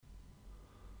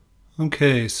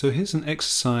Okay, so here's an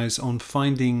exercise on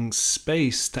finding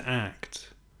space to act.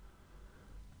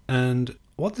 And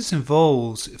what this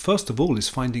involves, first of all, is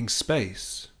finding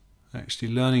space. Actually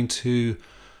learning to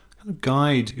kind of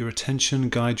guide your attention,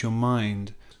 guide your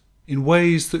mind in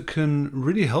ways that can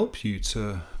really help you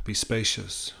to be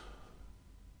spacious.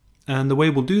 And the way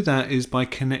we'll do that is by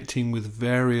connecting with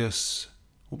various,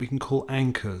 what we can call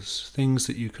anchors, things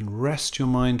that you can rest your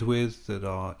mind with, that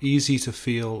are easy to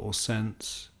feel or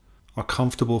sense, are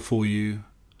comfortable for you,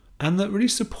 and that really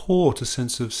support a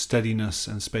sense of steadiness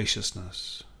and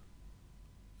spaciousness.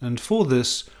 And for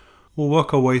this, we'll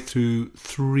work our way through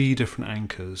 3 different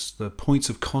anchors. The points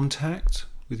of contact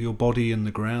with your body and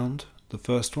the ground, the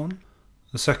first one.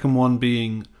 The second one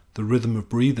being the rhythm of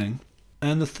breathing.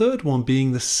 And the third one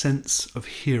being the sense of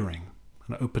hearing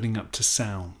and opening up to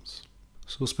sounds.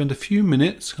 So we'll spend a few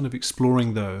minutes kind of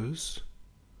exploring those.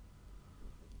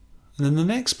 And then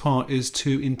the next part is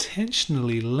to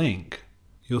intentionally link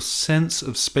your sense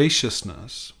of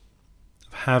spaciousness,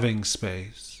 of having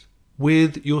space,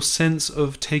 with your sense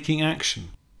of taking action.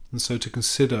 And so to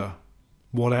consider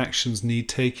what actions need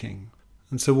taking.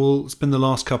 And so we'll spend the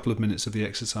last couple of minutes of the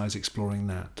exercise exploring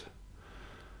that.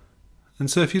 And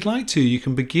so if you'd like to, you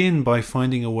can begin by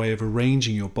finding a way of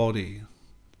arranging your body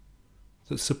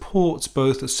that supports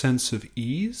both a sense of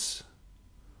ease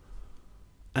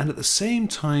and at the same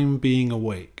time being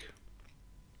awake.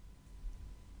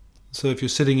 So if you're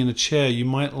sitting in a chair, you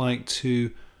might like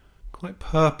to quite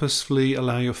purposefully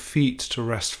allow your feet to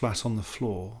rest flat on the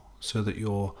floor so that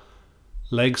your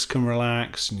legs can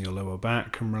relax and your lower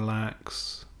back can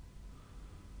relax.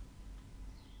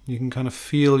 You can kind of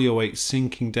feel your weight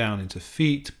sinking down into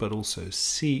feet, but also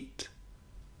seat.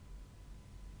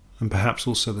 And perhaps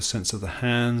also the sense of the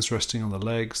hands resting on the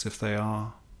legs if they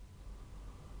are.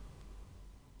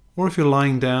 Or if you're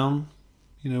lying down,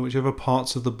 whichever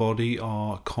parts of the body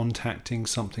are contacting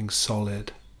something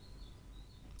solid.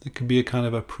 There can be a kind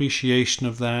of appreciation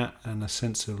of that and a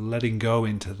sense of letting go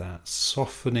into that,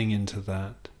 softening into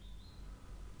that.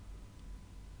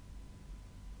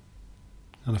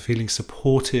 And a feeling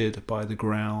supported by the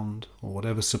ground or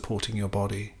whatever's supporting your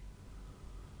body.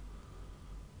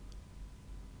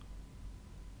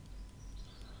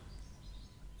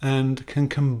 And can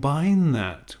combine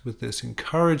that with this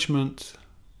encouragement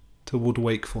toward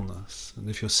wakefulness. And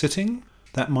if you're sitting,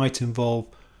 that might involve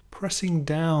pressing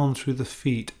down through the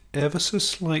feet ever so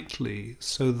slightly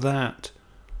so that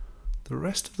the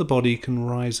rest of the body can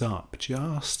rise up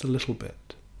just a little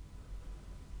bit.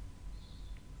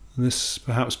 And this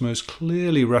perhaps most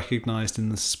clearly recognized in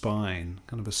the spine,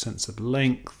 kind of a sense of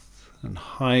length and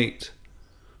height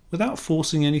without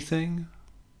forcing anything.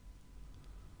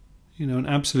 And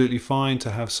absolutely fine to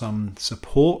have some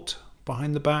support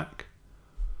behind the back,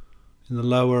 in the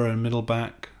lower and middle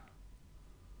back,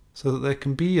 so that there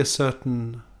can be a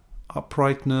certain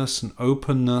uprightness and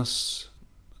openness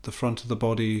at the front of the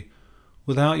body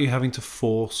without you having to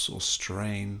force or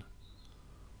strain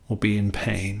or be in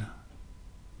pain.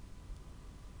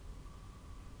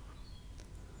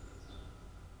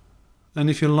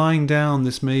 And if you're lying down,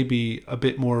 this may be a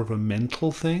bit more of a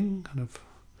mental thing, kind of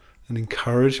an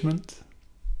encouragement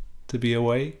to be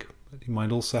awake. But you might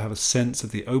also have a sense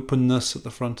of the openness at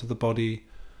the front of the body.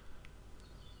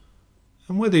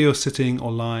 And whether you're sitting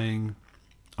or lying,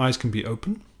 eyes can be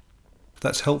open.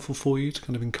 That's helpful for you to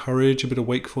kind of encourage a bit of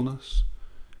wakefulness.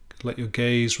 You could let your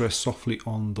gaze rest softly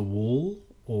on the wall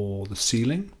or the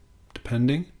ceiling,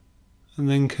 depending. And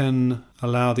then can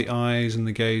allow the eyes and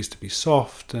the gaze to be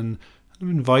soft and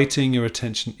inviting your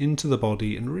attention into the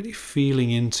body and really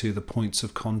feeling into the points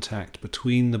of contact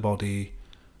between the body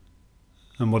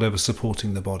and whatever's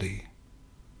supporting the body.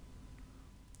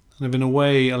 And in a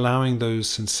way, allowing those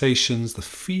sensations, the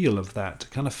feel of that, to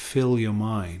kind of fill your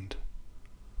mind.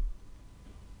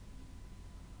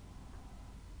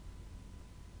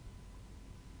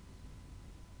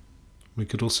 We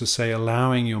could also say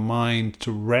allowing your mind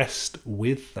to rest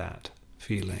with that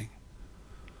feeling.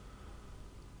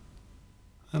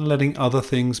 And letting other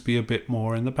things be a bit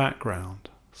more in the background.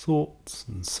 Thoughts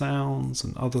and sounds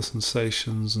and other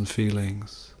sensations and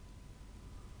feelings.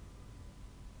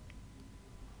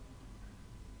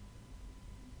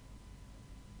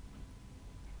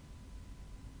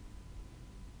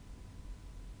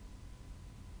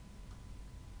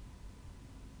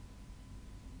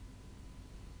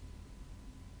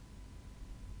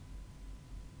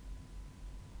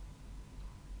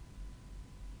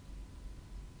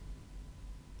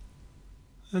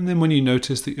 And then when you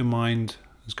notice that your mind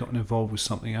has gotten involved with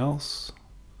something else,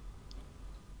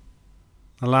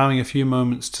 allowing a few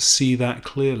moments to see that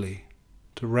clearly,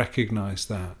 to recognize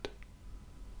that.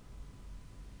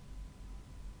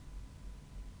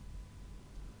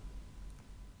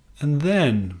 And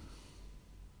then,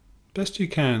 best you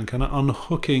can, kind of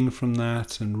unhooking from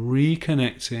that and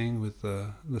reconnecting with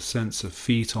the sense of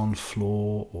feet on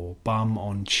floor or bum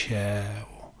on chair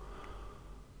or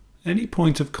any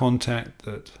point of contact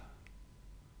that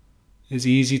is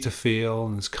easy to feel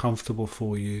and is comfortable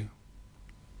for you.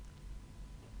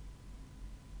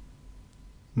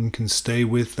 And can stay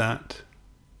with that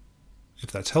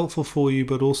if that's helpful for you,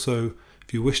 but also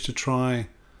if you wish to try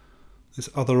this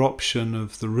other option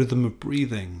of the rhythm of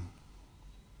breathing.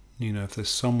 If there's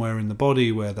somewhere in the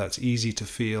body where that's easy to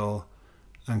feel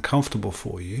and comfortable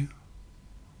for you,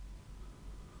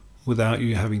 without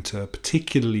you having to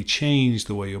particularly change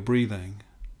the way you're breathing.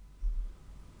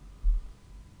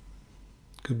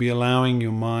 Could be allowing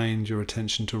your mind, your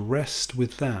attention to rest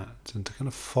with that and to kind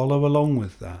of follow along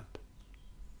with that.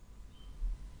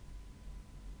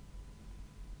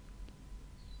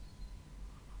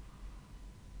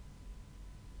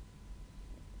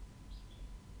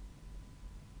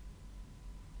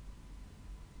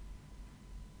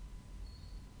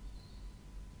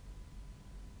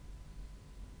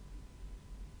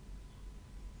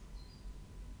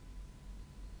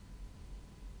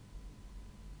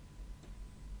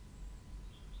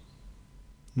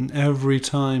 And every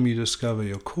time you discover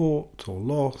you're caught or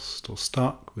lost or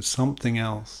stuck with something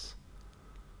else,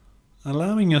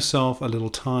 allowing yourself a little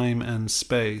time and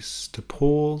space to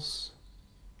pause,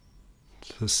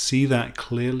 to see that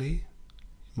clearly.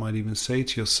 You might even say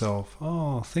to yourself,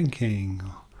 thinking,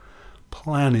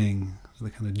 planning, the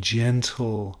kind of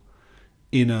gentle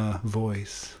inner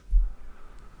voice.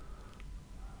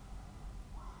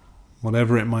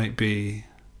 Whatever it might be,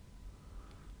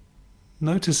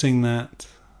 noticing that.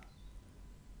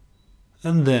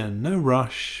 And then, no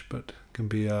rush, but can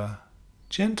be a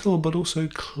gentle but also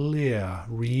clear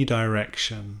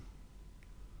redirection.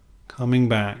 Coming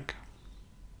back,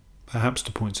 perhaps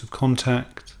to points of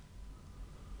contact,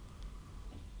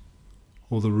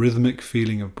 or the rhythmic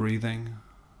feeling of breathing.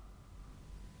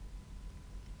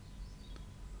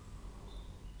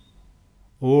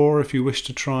 Or if you wish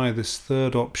to try this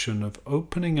third option of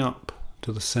opening up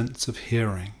to the sense of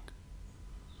hearing.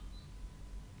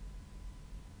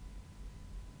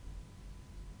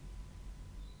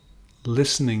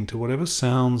 Listening to whatever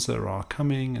sounds there are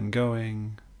coming and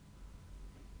going,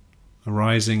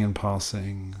 arising and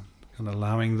passing, and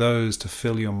allowing those to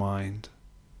fill your mind.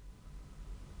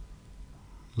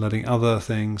 Letting other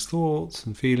things, thoughts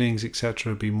and feelings,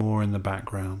 etc., be more in the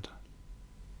background.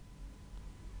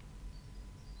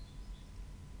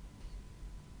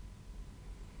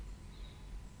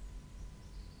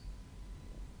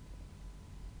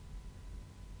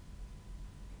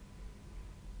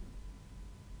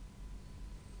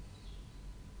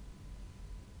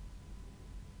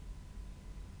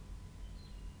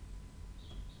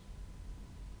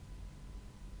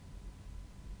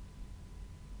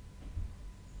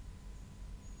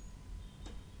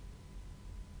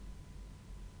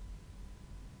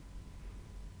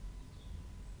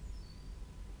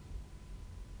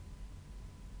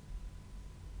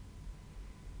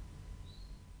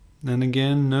 And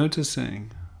again,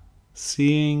 noticing,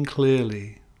 seeing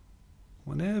clearly,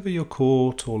 whenever you're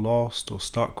caught or lost or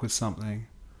stuck with something.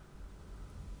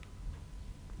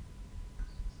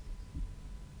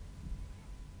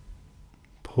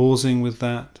 Pausing with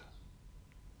that,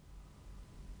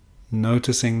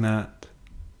 noticing that,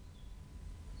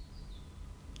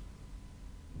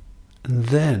 and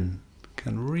then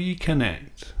can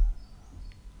reconnect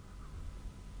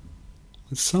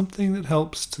with something that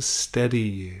helps to steady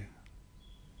you.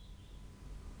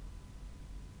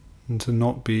 And to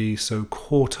not be so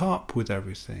caught up with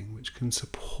everything, which can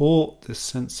support this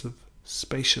sense of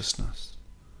spaciousness.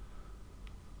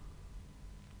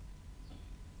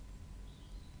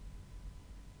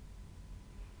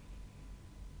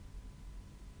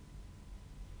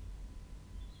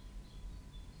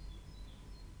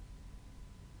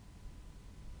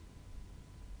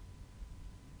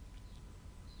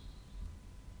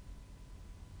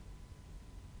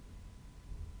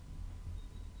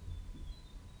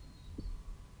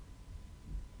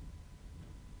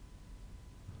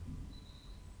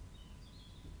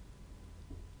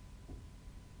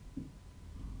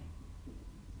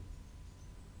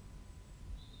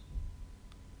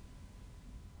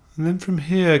 And then from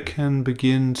here can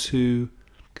begin to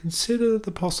consider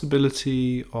the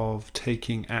possibility of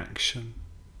taking action.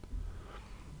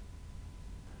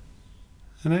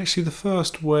 And actually the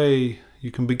first way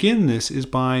you can begin this is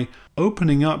by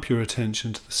opening up your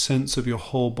attention to the sense of your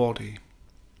whole body.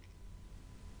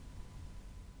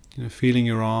 Feeling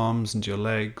your arms and your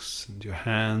legs and your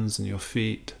hands and your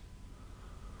feet.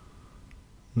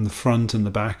 and the front and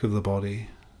the back of the body.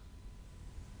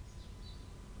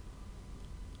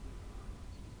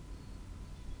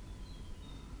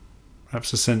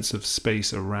 Perhaps a sense of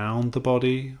space around the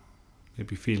body,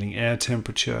 maybe feeling air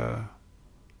temperature,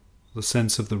 the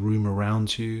sense of the room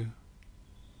around you,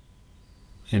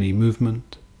 any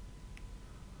movement,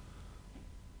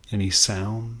 any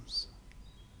sounds.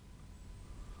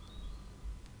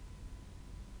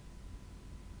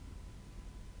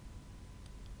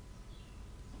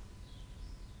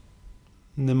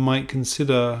 And then might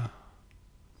consider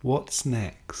what's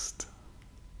next.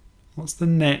 What's the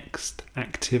next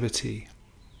activity,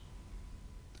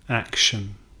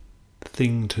 action,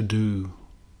 thing to do,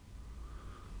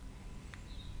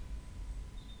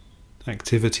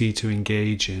 activity to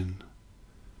engage in?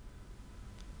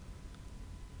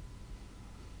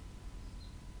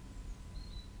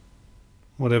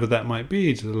 Whatever that might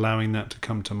be, just allowing that to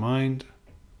come to mind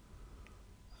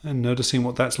and noticing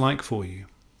what that's like for you.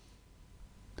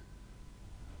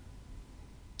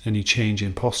 Any change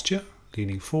in posture,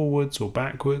 leaning forwards or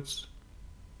backwards.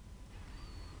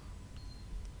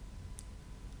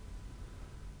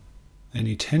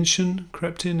 Any tension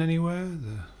crept in anywhere?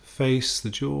 The face, the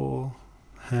jaw,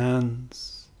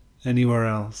 hands, anywhere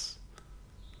else?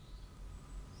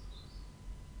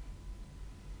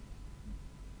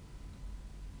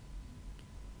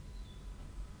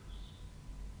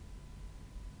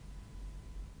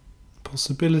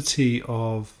 Possibility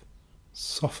of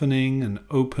softening and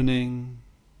opening,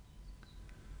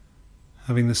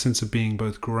 having the sense of being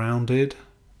both grounded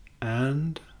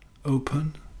and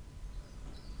open.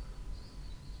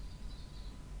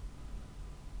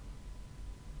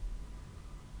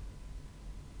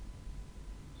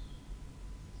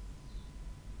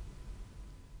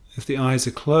 If the eyes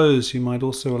are closed, you might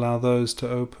also allow those to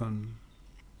open.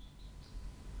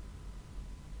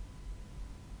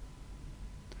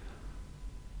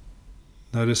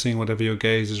 Noticing whatever your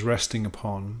gaze is resting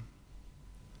upon.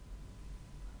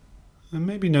 And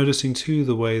maybe noticing too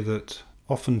the way that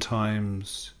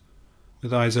oftentimes,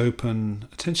 with eyes open,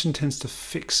 attention tends to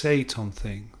fixate on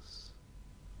things.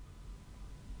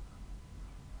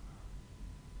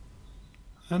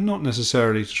 And not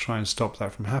necessarily to try and stop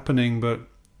that from happening, but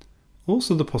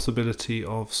also the possibility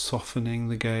of softening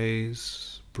the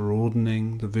gaze,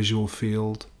 broadening the visual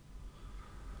field,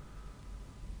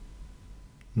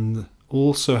 and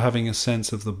also having a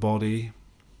sense of the body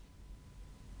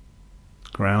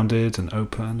grounded and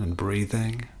open and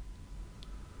breathing.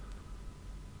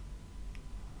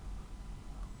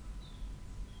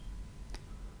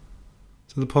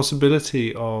 So the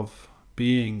possibility of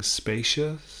being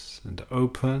spacious and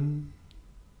open,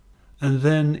 and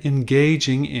then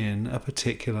engaging in a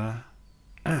particular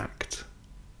act,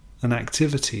 an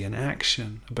activity, an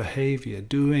action, a behavior,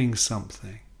 doing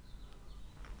something.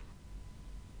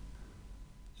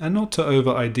 And not to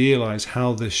over-idealize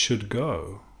how this should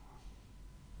go,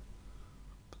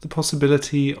 but the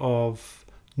possibility of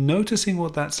noticing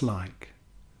what that's like.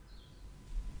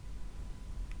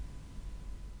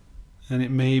 And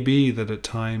it may be that at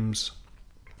times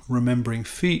remembering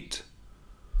feet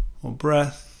or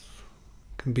breath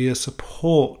can be a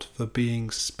support for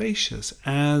being spacious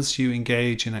as you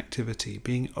engage in activity,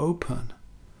 being open.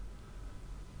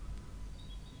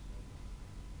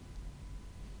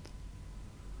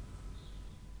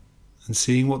 And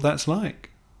seeing what that's like.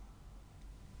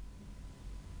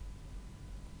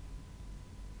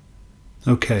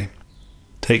 Okay,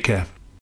 take care.